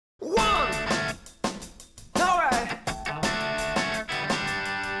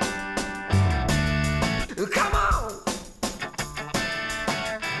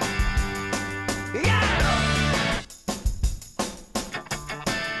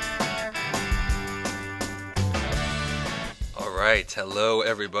right. Hello,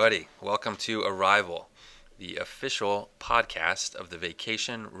 everybody. Welcome to Arrival, the official podcast of the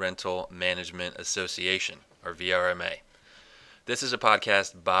Vacation Rental Management Association, or VRMA. This is a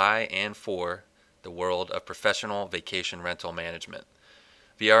podcast by and for the world of professional vacation rental management.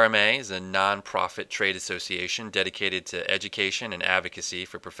 VRMA is a non-profit trade association dedicated to education and advocacy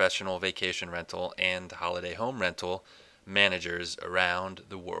for professional vacation rental and holiday home rental managers around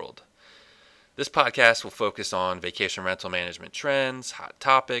the world. This podcast will focus on vacation rental management trends, hot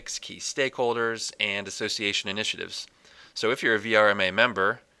topics, key stakeholders, and association initiatives. So if you're a VRMA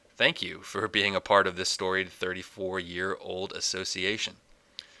member, thank you for being a part of this storied 34-year-old association.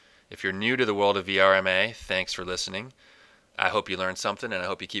 If you're new to the world of VRMA, thanks for listening. I hope you learned something, and I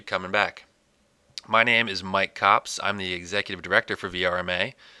hope you keep coming back. My name is Mike Copps. I'm the Executive Director for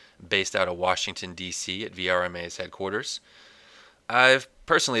VRMA, based out of Washington, D.C. at VRMA's headquarters. I've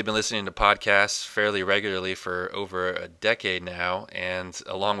personally been listening to podcasts fairly regularly for over a decade now, and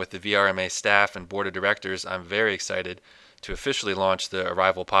along with the VRMA staff and board of directors, I'm very excited to officially launch the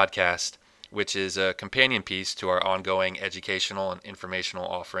Arrival podcast, which is a companion piece to our ongoing educational and informational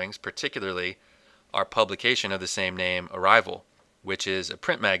offerings, particularly our publication of the same name, Arrival, which is a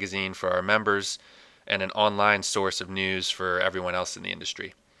print magazine for our members and an online source of news for everyone else in the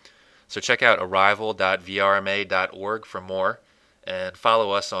industry. So check out arrival.vrma.org for more, and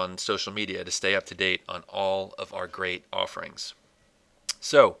follow us on social media to stay up to date on all of our great offerings.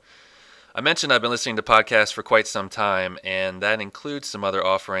 So, I mentioned I've been listening to podcasts for quite some time, and that includes some other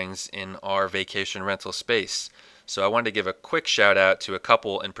offerings in our vacation rental space. So I wanted to give a quick shout out to a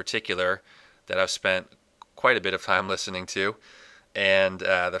couple in particular that I've spent quite a bit of time listening to. And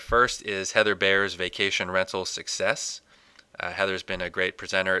the first is Heather Baer's Vacation Rental Success. Heather's been a great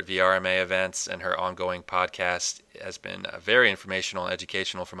presenter at VRMA events, and her ongoing podcast has been very informational and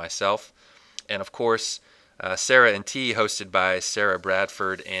educational for myself. And of course, Sarah and Tea, hosted by Sarah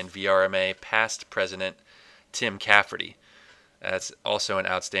Bradford and VRMA past president Tim Cafferty. That's also an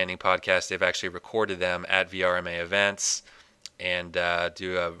outstanding podcast. They've actually recorded them at VRMA events and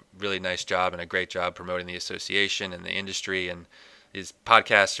do a really nice job and a great job promoting the association and the industry. And these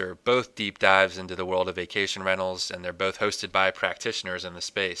podcasts are both deep dives into the world of vacation rentals, and they're both hosted by practitioners in the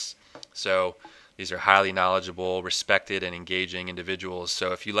space. So these are highly knowledgeable, respected, and engaging individuals.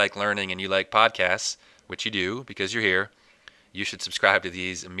 So if you like learning and you like podcasts, which you do because you're here, you should subscribe to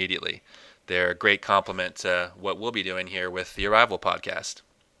these immediately. They're a great complement to what we'll be doing here with the Arrival podcast.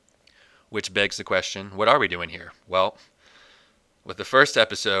 Which begs the question, what are we doing here? Well, with the first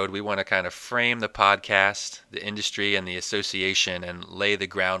episode, we want to kind of frame the podcast, the industry, and the association and lay the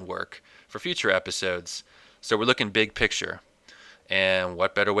groundwork for future episodes. So we're looking big picture. And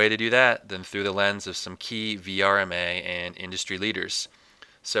what better way to do that than through the lens of some key VRMA and industry leaders?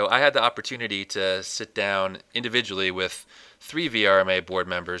 So I had the opportunity to sit down individually with 3 VRMA board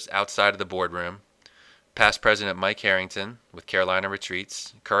members outside of the boardroom. Past President Mike Harrington with Carolina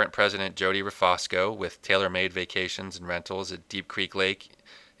Retreats, current President Jody Rafosco with TaylorMade Vacations and Rentals at Deep Creek Lake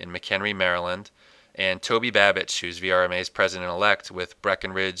in McHenry, Maryland, and Toby Babich, who's VRMA's President-elect with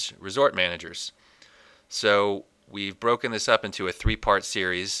Breckenridge Resort Managers. So we've broken this up into a 3-part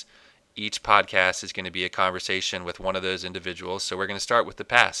series. Each podcast is going to be a conversation with one of those individuals. So we're going to start with the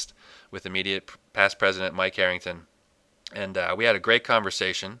past, with immediate past President Mike Harrington. And we had a great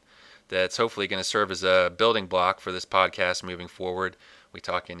conversation that's hopefully going to serve as a building block for this podcast moving forward. We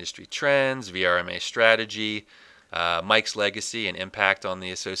talk industry trends, VRMA strategy, Mike's legacy and impact on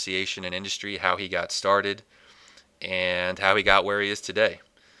the association and industry, how he got started, and how he got where he is today.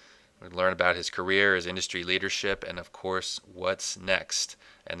 We'll learn about his career, his industry leadership, and of course, what's next.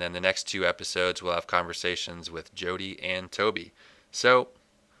 And then the next 2 episodes, we'll have conversations with Jody and Toby. So,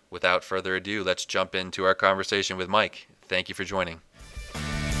 without further ado, let's jump into our conversation with Mike. Thank you for joining.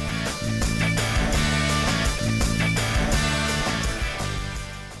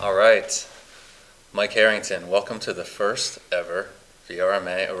 All right, Mike Harrington, welcome to the first ever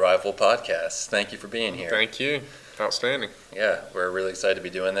VRMA Arrival podcast. Thank you for being here. Thank you. Outstanding. Yeah, we're really excited to be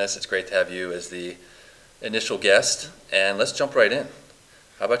doing this. It's great to have you as the initial guest, and let's jump right in.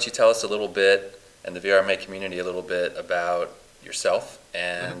 How about you tell us a little bit, and the VRMA community a little bit, about yourself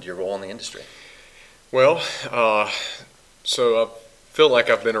and your role in the industry? Well, so I feel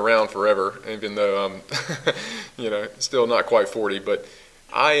like I've been around forever, even though I'm, still not quite 40, but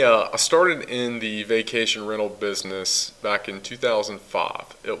I started in the vacation rental business back in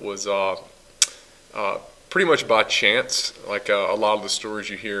 2005. It was pretty much by chance, like a lot of the stories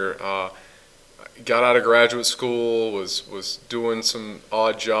you hear. Got out of graduate school, was doing some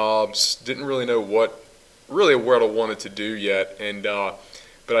odd jobs, didn't really know what I wanted to do yet, and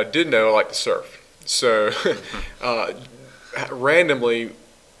but I did know I liked to surf. So randomly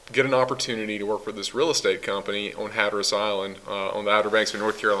get an opportunity to work for this real estate company on Hatteras Island, on the Outer Banks of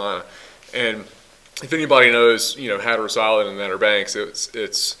North Carolina. And if anybody knows, Hatteras Island and the Outer Banks,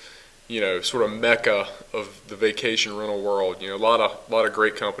 it's sort of mecca of the vacation rental world. A lot of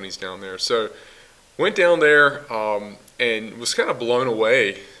great companies down there. So went down there and was kind of blown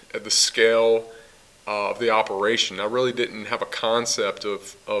away at the scale of the operation. I really didn't have a concept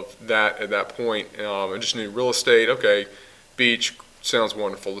of that at that point. I just knew real estate, okay, beach, sounds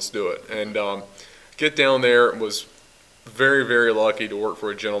wonderful, let's do it. And get down there and was very, very lucky to work for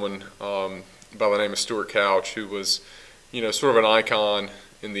a gentleman by the name of Stuart Couch, who was, sort of an icon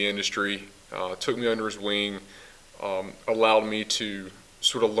in the industry. Took me under his wing, allowed me to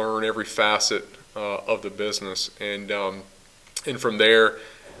sort of learn every facet of the business, and from there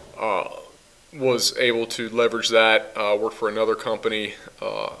was able to leverage that. Worked for another company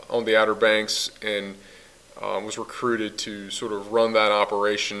on the Outer Banks, and was recruited to sort of run that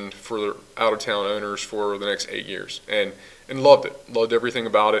operation for the out-of-town owners for the next 8 years, and loved it. Loved everything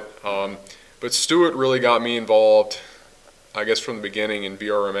about it. But Stuart really got me involved, I guess, from the beginning in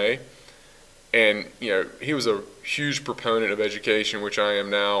VRMA. And, he was a huge proponent of education, which I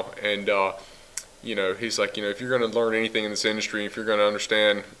am now. And, he's like, if you're going to learn anything in this industry, if you're going to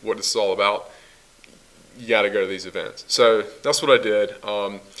understand what this is all about, you got to go to these events. So that's what I did.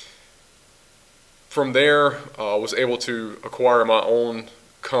 From there, I was able to acquire my own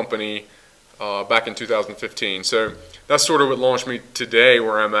company back in 2015. So that's sort of what launched me today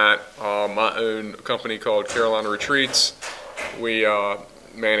where I'm at. My own company called Carolina Retreats. We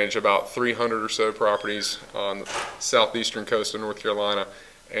manage about 300 or so properties on the southeastern coast of North Carolina.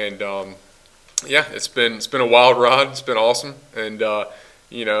 And it's been a wild ride. It's been awesome. And,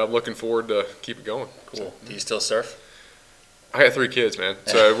 I'm looking forward to keep it going. Cool. So, do you still surf? I got 3 kids, man.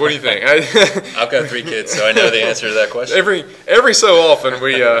 So what do you think? I've got 3 kids, so I know the answer to that question. Every so often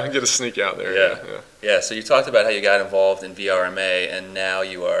we get a sneak out there. Yeah. So you talked about how you got involved in VRMA, and now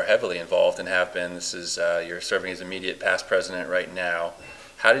you are heavily involved and have been. This is you're serving as immediate past president right now.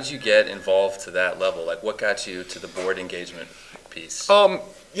 How did you get involved to that level? Like, what got you to the board engagement piece?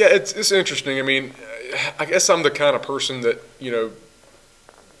 It's interesting. I mean, I guess I'm the kind of person that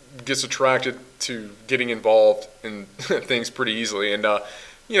gets attracted to getting involved in things pretty easily. And, when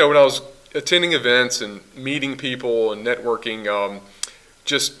I was attending events and meeting people and networking,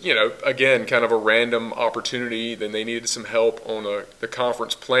 again, kind of a random opportunity, then they needed some help on the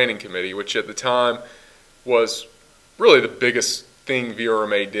conference planning committee, which at the time was really the biggest thing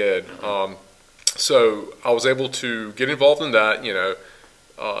VRMA did. So I was able to get involved in that,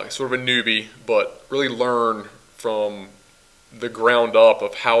 sort of a newbie, but really learn from the ground up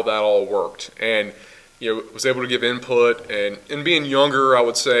of how that all worked, and was able to give input, and being younger, I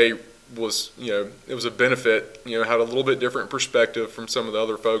would say was it was a benefit. Had a little bit different perspective from some of the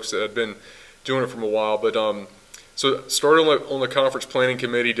other folks that had been doing it for a while. But so started on the conference planning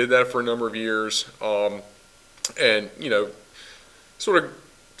committee, did that for a number of years, and sort of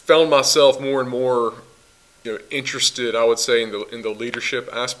found myself more and more interested, I would say, in the leadership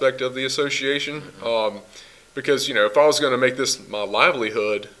aspect of the association. Because, if I was going to make this my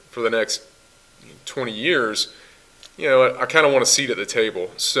livelihood for the next 20 years, I kind of want a seat at the table.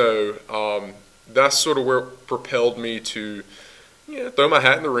 So that's sort of where it propelled me to throw my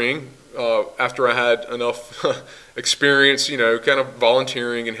hat in the ring after I had enough experience, kind of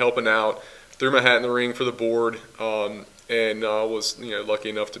volunteering and helping out. Threw my hat in the ring for the board, and was lucky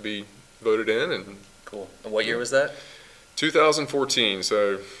enough to be voted in. And cool. And what year was that? 2014.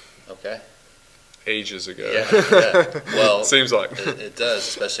 So okay. Ages ago. Yeah. Well, seems like it does,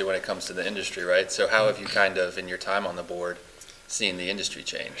 especially when it comes to the industry, right? So how have you kind of, in your time on the board, seen the industry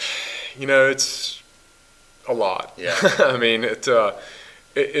change? It's a lot. Yeah. I mean, it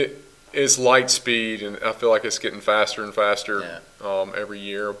is light speed, and I feel like it's getting faster and faster every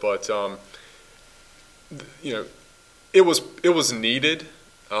year. But it was needed.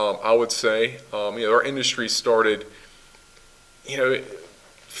 I would say. Our industry started.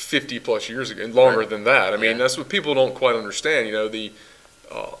 50 plus years ago, and longer than that. I mean, that's what people don't quite understand. The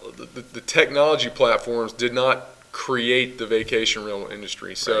technology platforms did not create the vacation rental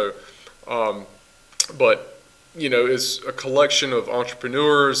industry. So, but it's a collection of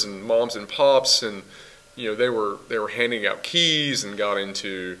entrepreneurs and moms and pops, and they were handing out keys and got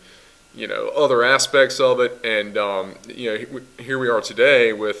into other aspects of it, and here we are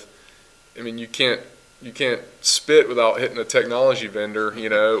today with. I mean, you can't spit without hitting a technology vendor,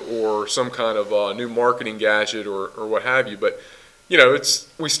 or some kind of new marketing gadget or what have you. But,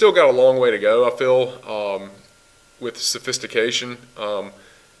 we still got a long way to go, I feel, with sophistication.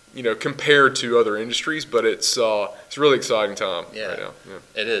 compared to other industries, but it's a really exciting time right now.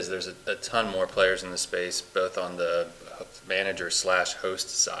 It is. There's a ton more players in the space, both on the manager/host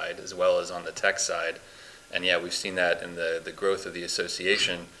side as well as on the tech side. And we've seen that in the growth of the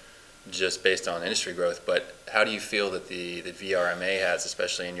association just based on industry growth. But how do you feel that the VRMA has,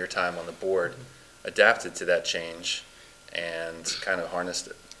 especially in your time on the board, adapted to that change and kind of harnessed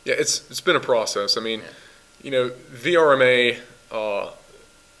it? Yeah, it's been a process. I mean, VRMA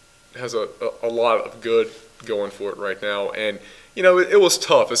has a lot of good going for it right now, and it was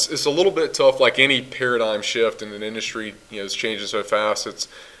tough. It's a little bit tough, like any paradigm shift in an industry. It's changing so fast.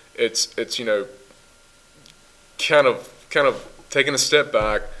 It's kind of taking a step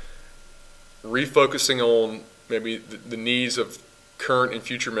back, refocusing on maybe the needs of current and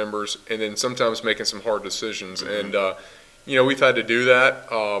future members, and then sometimes making some hard decisions. Mm-hmm. And we've had to do that.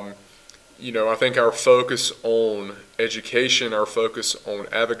 I think our focus on education, our focus on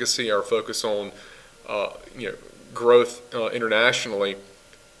advocacy, our focus on growth internationally,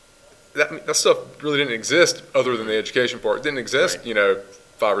 that stuff really didn't exist other than the education part. It didn't exist, Right.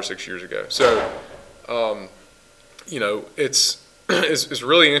 5 or 6 years ago. So, it's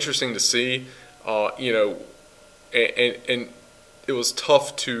really interesting to see, and it was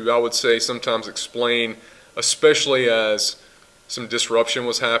tough to, I would say, sometimes explain, especially as some disruption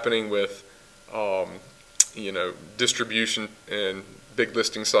was happening with, distribution and big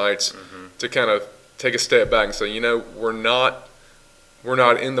listing sites, Mm-hmm. to kind of take a step back and say, we're not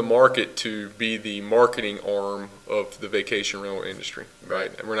in the market to be the marketing arm of the vacation rental industry,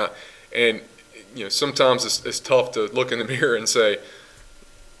 right? And we're not, and sometimes it's tough to look in the mirror and say,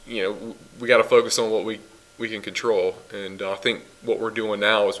 we got to focus on what we can control, and I think what we're doing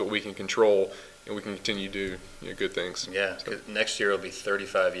now is what we can control, and we can continue to do good things. Yeah, 'cause next year will be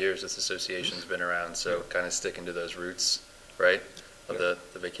 35 years this association's been around, so kind of sticking to those roots, right, of the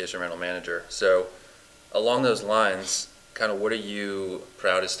vacation rental manager. So along those lines, kind of what are you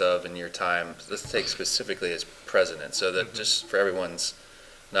proudest of in your time? Let's take specifically as president, so that just for everyone's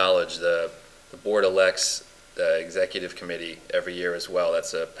knowledge, the board elects the executive committee every year as well.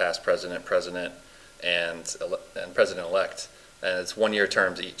 That's a past president, and president-elect. And it's 1-year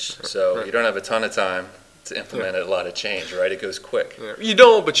terms each. So Right. you don't have a ton of time to implement a lot of change, right? It goes quick. Yeah. You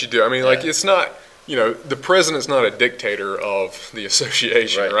don't, but you do. I mean, like, Yeah. it's not, the president's not a dictator of the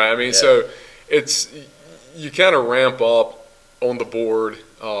association, Right. right? I mean, Yeah. so you kind of ramp up on the board.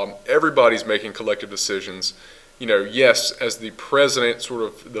 Everybody's making collective decisions. Yes, as the president, sort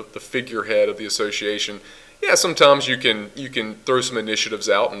of the figurehead of the association, yeah, sometimes you can throw some initiatives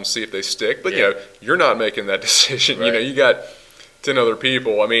out and see if they stick, but Yeah. you're not making that decision. Right. You got 10 other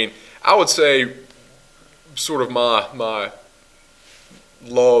people. I mean, I would say sort of my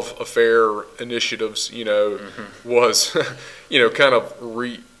love affair initiatives, was, kind of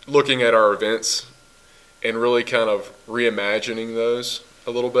looking at our events and really kind of reimagining those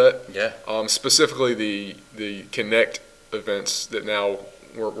a little bit. Yeah. Specifically the Connect events that now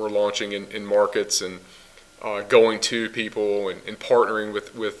we're launching in markets, and going to people and partnering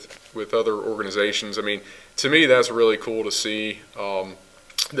with other organizations. I mean, to me, that's really cool to see,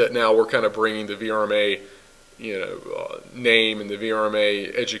 that now we're kind of bringing the VRMA, name and the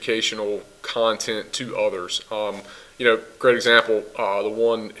VRMA educational content to others. Great example, the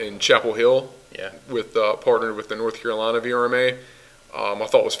one in Chapel Hill, Yeah. with partnered with the North Carolina VRMA, I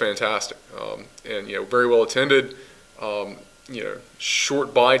thought was fantastic, and very well attended.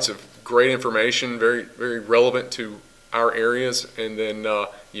 Short bites of great information, very very relevant to our areas, and then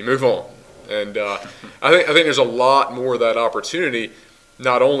you move on. And I think there's a lot more of that opportunity,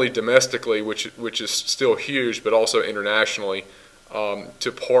 not only domestically, which is still huge, but also internationally,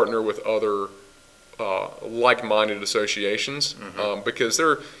 to partner with other like-minded associations, because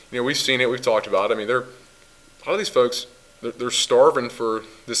we've seen it, we've talked about it. I mean, a lot of these folks, they're starving for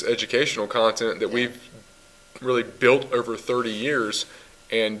this educational content that we've really built over 30 years,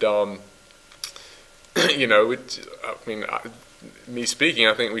 and me speaking,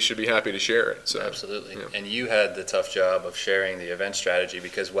 I think we should be happy to share it. So Absolutely. yeah. And you had the tough job of sharing the event strategy,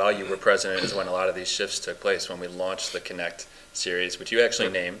 because while you were president is when a lot of these shifts took place, when we launched the Connect series, which you actually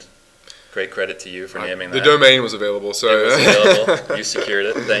named. Great credit to you for naming The that. domain was available, so It was available. You secured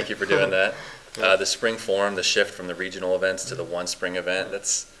it. Thank you for doing that. The spring forum, the shift from the regional events to the one spring event,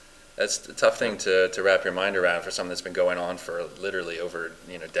 that's a tough thing to wrap your mind around for something that's been going on for literally over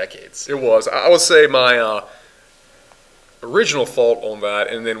decades. It was. I would say my original thought on that,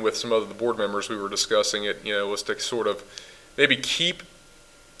 and then with some of the board members we were discussing it, was to sort of maybe keep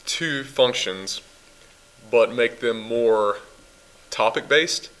two functions, but make them more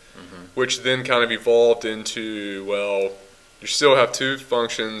topic-based, which then kind of evolved into, well, you still have two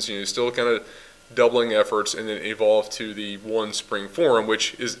functions, still kind of doubling efforts, and then evolve to the one spring forum,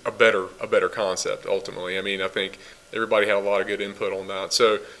 which is a better concept ultimately. I mean, I think everybody had a lot of good input on that.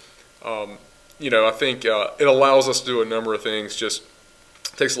 So, I think it allows us to do a number of things. Just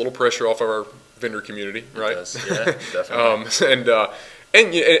takes a little pressure off of our vendor community, right? It does. Yeah, definitely.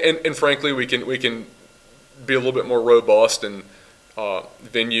 And frankly, we can be a little bit more robust in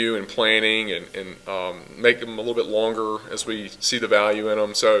venue and planning, and make them a little bit longer as we see the value in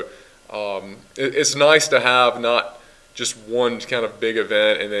them. So it's nice to have not just one kind of big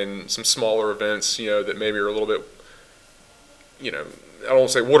event and then some smaller events, that maybe are a little bit, I don't want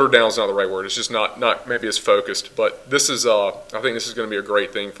to say watered down is not the right word. It's just not maybe as focused. But this is, I think this is going to be a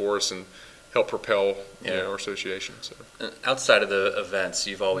great thing for us and help propel our association. So outside of the events,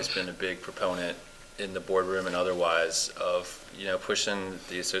 you've always been a big proponent in the boardroom and otherwise of pushing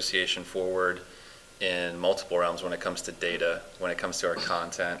the association forward in multiple realms when it comes to data, when it comes to our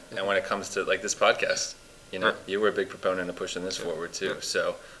content, and when it comes to like this podcast. You were a big proponent of pushing this forward too.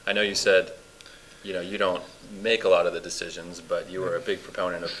 So I know you said you don't make a lot of the decisions, but you were a big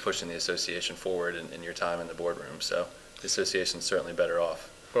proponent of pushing the association forward in your time in the boardroom. So the association's certainly better off.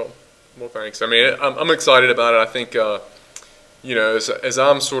 Well, thanks. I mean, I'm excited about it. I think, as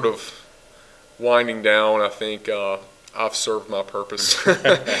I'm sort of winding down, I think I've served my purpose.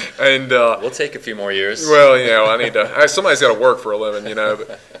 And we'll take a few more years. Well, I need to. Somebody's got to work for a living,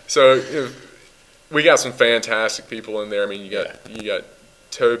 But, so we got some fantastic people in there. I mean, you got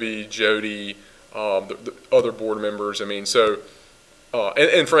Toby, Jody, the other board members. I mean, so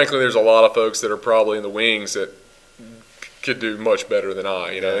and frankly, there's a lot of folks that are probably in the wings that could do much better than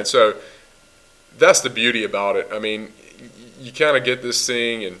I, And so that's the beauty about it. I mean, you kind of get this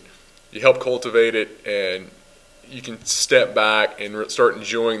thing and you help cultivate it, and you can step back and start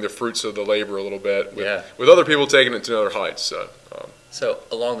enjoying the fruits of the labor a little bit with other people taking it to other heights. So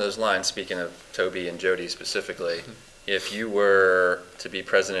along those lines, speaking of Toby and Jody specifically, if you were to be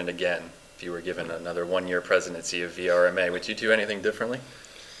president again, if you were given another 1-year presidency of VRMA, would you do anything differently?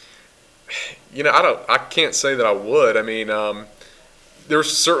 I can't say that I would. I mean,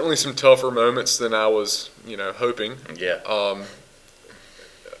 there's certainly some tougher moments than I was, hoping. Yeah.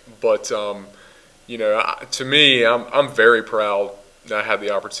 But to me, I'm very proud that I had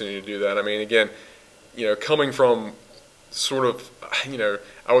the opportunity to do that. I mean, again, coming from sort of,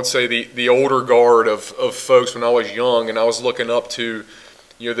 I would say the older guard of folks when I was young, and I was looking up to,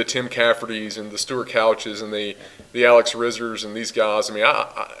 the Tim Caffertys and the Stuart Couches and the Alex Rizzers and these guys. I mean,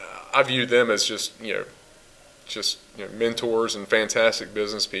 I view them as just mentors and fantastic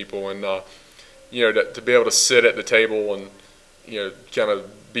business people, and to be able to sit at the table and kind of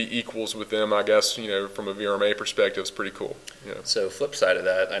be equals with them, I guess from a VRMA perspective, is pretty cool. So flip side of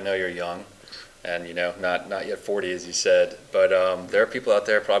that, I know you're young, and not yet 40 as you said, but there are people out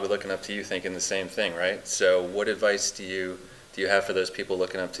there probably looking up to you, thinking the same thing, right? So what advice do you have for those people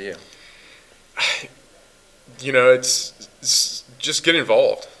looking up to you? It's just get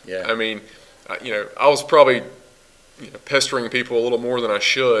involved. Yeah. I mean, I was probably pestering people a little more than I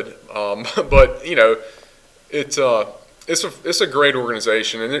should, but it's a great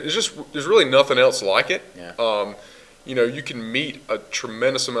organization, and there's really nothing else like it. Yeah. You can meet a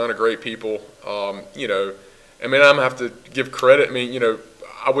tremendous amount of great people. I mean, I'm gonna have to give credit. I mean,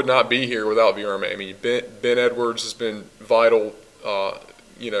 I would not be here without VRMA. I mean, Ben Edwards has been vital,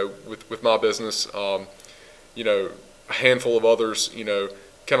 with my business. A handful of others,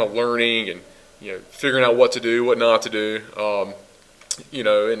 kind of learning and, figuring out what to do, what not to do.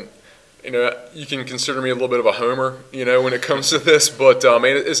 And, you can consider me a little bit of a homer, when it coan to this, but I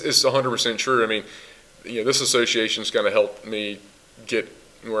mean, it's 100% true. I mean, this association's going to help me get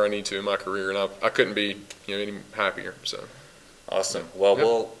where I need to in my career, and I couldn't be, any happier. So. Awesome. Well,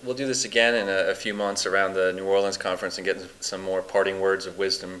 we'll do this again in a few months around the New Orleans conference and get some more parting words of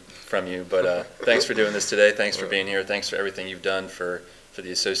wisdom from you. But thanks for doing this today. Thanks for being here. Thanks for everything you've done for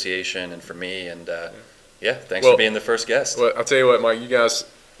the association and for me. And thanks for being the first guest. Well, I'll tell you what, Mike,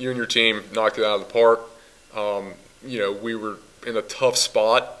 you and your team knocked it out of the park. We were in a tough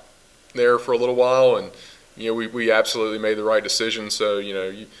spot there for a little while, and we absolutely made the right decision. So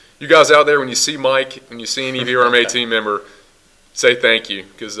you guys out there, when you see Mike, when you see any VRMA team member, say thank you,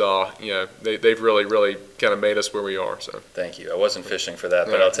 because they've really kind of made us where we are. So thank you. I wasn't fishing for that,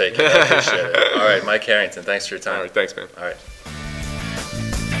 but I'll take it. I appreciate it. All right, Mike Harrington, thanks for your time. All right, thanks, man. All right.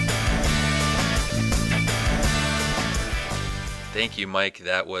 Thank you, Mike.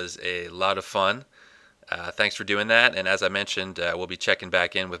 That was a lot of fun. Thanks for doing that. And as I mentioned, we'll be checking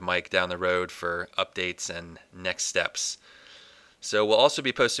back in with Mike down the road for updates and next steps. So we'll also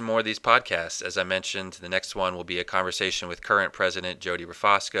be posting more of these podcasts. As I mentioned, the next one will be a conversation with current President Jody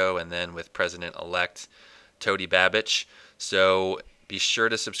Rafosco and then with President-elect Tody Babich. So be sure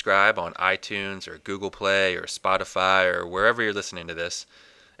to subscribe on iTunes or Google Play or Spotify or wherever you're listening to this.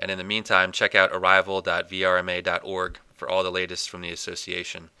 And in the meantime, check out arrival.vrma.org for all the latest from the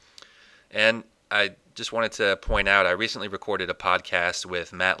association. And I just wanted to point out, I recently recorded a podcast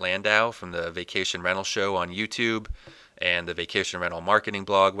with Matt Landau from the Vacation Rental Show on YouTube and the Vacation Rental Marketing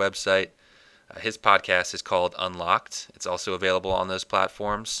blog website. His podcast is called Unlocked. It's also available on those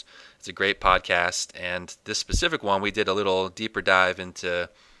platforms. It's a great podcast, and this specific one, we did a little deeper dive into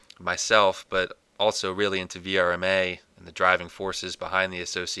myself, but also really into VRMA and the driving forces behind the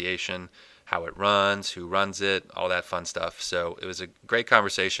association, how it runs, who runs it, all that fun stuff. So it was a great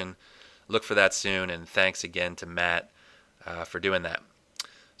conversation. Look for that soon, and thanks again to Matt for doing that.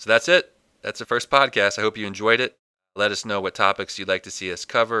 So that's it. That's the first podcast. I hope you enjoyed it. Let us know what topics you'd like to see us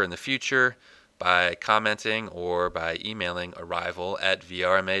cover in the future by commenting or by emailing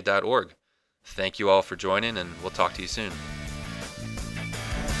arrival@vrma.org. Thank you all for joining, and we'll talk to you soon.